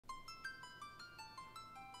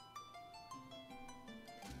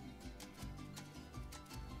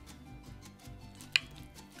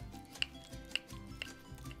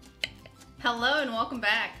Hello and welcome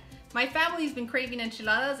back. My family's been craving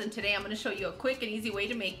enchiladas and today I'm going to show you a quick and easy way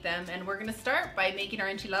to make them, and we're going to start by making our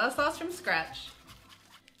enchilada sauce from scratch.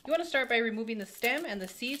 You want to start by removing the stem and the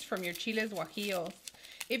seeds from your chiles guajillos.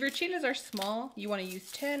 If your chiles are small, you want to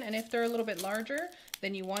use 10, and if they're a little bit larger,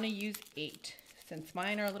 then you want to use 8. Since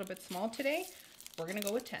mine are a little bit small today, we're going to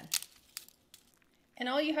go with 10. And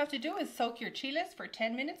all you have to do is soak your chiles for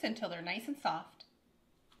 10 minutes until they're nice and soft.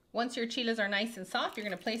 Once your chiles are nice and soft, you're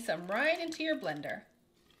going to place them right into your blender.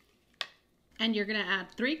 And you're going to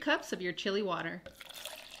add 3 cups of your chili water.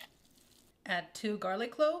 Add 2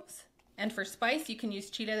 garlic cloves. And for spice, you can use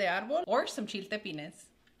chile de árbol or some chiltepines.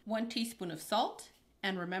 1 teaspoon of salt,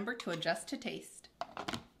 and remember to adjust to taste.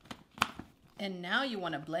 And now you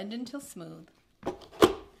want to blend until smooth.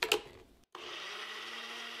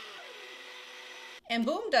 And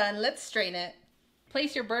boom, done. Let's strain it.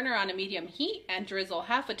 Place your burner on a medium heat and drizzle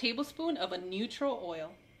half a tablespoon of a neutral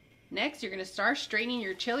oil. Next, you're going to start straining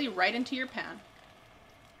your chili right into your pan.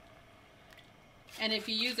 And if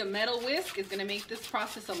you use a metal whisk, it's going to make this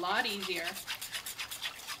process a lot easier.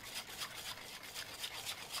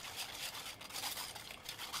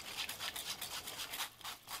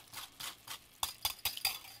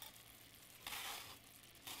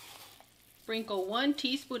 Sprinkle 1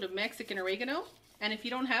 teaspoon of Mexican oregano, and if you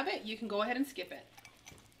don't have it, you can go ahead and skip it.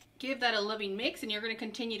 Give that a loving mix, and you're going to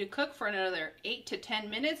continue to cook for another 8 to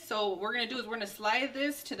 10 minutes. So what we're going to do is we're going to slide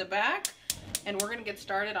this to the back, and we're going to get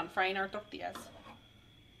started on frying our tortillas.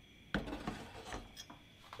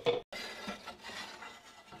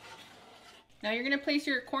 Now you're going to place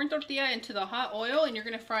your corn tortilla into the hot oil, and you're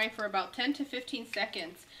going to fry for about 10 to 15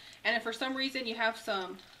 seconds. And if for some reason you have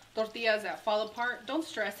some tortillas that fall apart, don't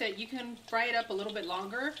stress it. You can fry it up a little bit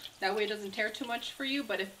longer. That way it doesn't tear too much for you.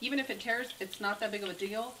 But even if it tears, it's not that big of a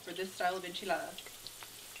deal for this style of enchiladas.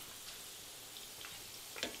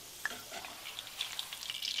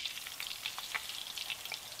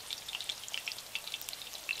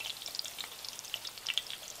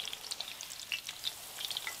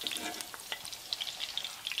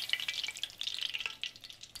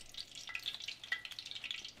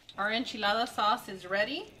 Our enchilada sauce is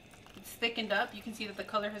ready. It's thickened up. You can see that the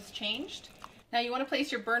color has changed. Now you want to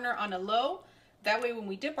place your burner on a low. That way when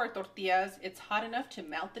we dip our tortillas, it's hot enough to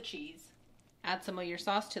melt the cheese. Add some of your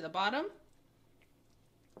sauce to the bottom.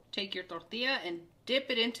 Take your tortilla and dip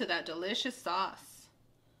it into that delicious sauce.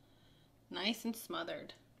 Nice and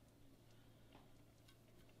smothered.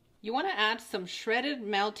 You want to add some shredded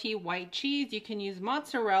melty white cheese. You can use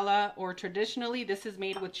mozzarella, or traditionally this is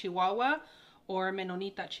made with chihuahua or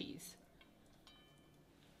Menonita cheese.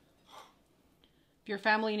 If your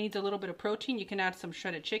family needs a little bit of protein, you can add some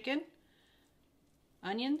shredded chicken,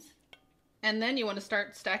 onions, and then you want to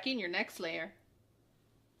start stacking your next layer.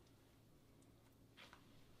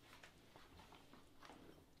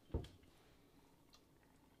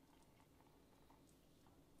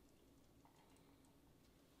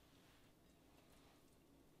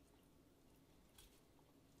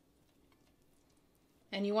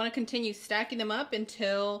 And you want to continue stacking them up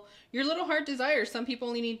until your little heart desires. Some people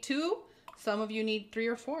only need 2, some of you need 3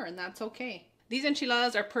 or 4, and that's okay. These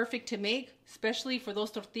enchiladas are perfect to make, especially for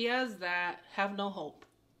those tortillas that have no hope.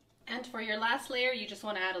 And for your last layer, you just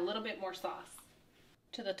want to add a little bit more sauce.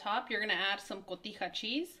 To the top, you're going to add some Cotija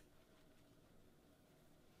cheese.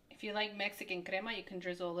 If you like Mexican crema, you can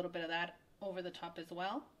drizzle a little bit of that over the top as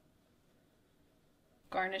well.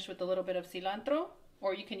 Garnish with a little bit of cilantro,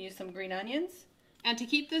 or you can use some green onions. And to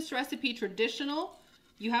keep this recipe traditional,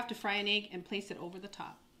 you have to fry an egg and place it over the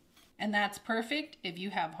top. And that's perfect if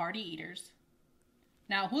you have hearty eaters.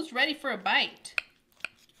 Now, who's ready for a bite?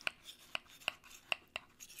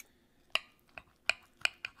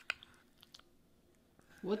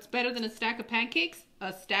 What's better than a stack of pancakes?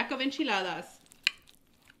 A stack of enchiladas.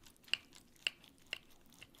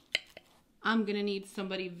 I'm gonna need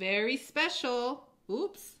somebody very special.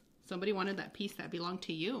 Oops, somebody wanted that piece that belonged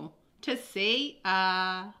to you. To say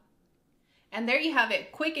And there you have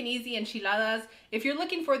it, quick and easy enchiladas. If you're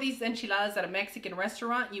looking for these enchiladas at a Mexican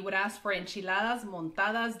restaurant, you would ask for enchiladas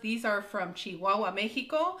montadas. These are from Chihuahua,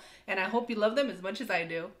 Mexico, and I hope you love them as much as I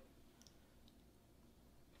do.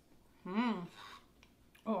 Oh,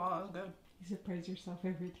 wow, that's good. You surprise yourself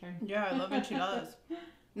every time. Yeah, I love enchiladas.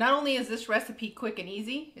 Not only is this recipe quick and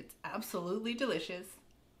easy, it's absolutely delicious.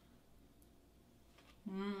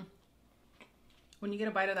 When you get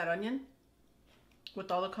a bite of that onion,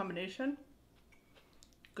 with all the combination,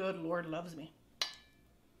 good Lord loves me.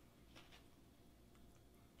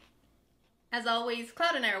 As always,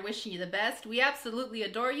 Cloud and I are wishing you the best. We absolutely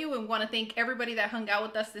adore you and want to thank everybody that hung out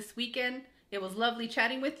with us this weekend. It was lovely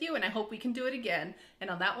chatting with you, and I hope we can do it again. And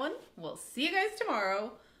on that one, we'll see you guys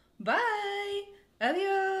tomorrow. Bye!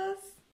 Adios!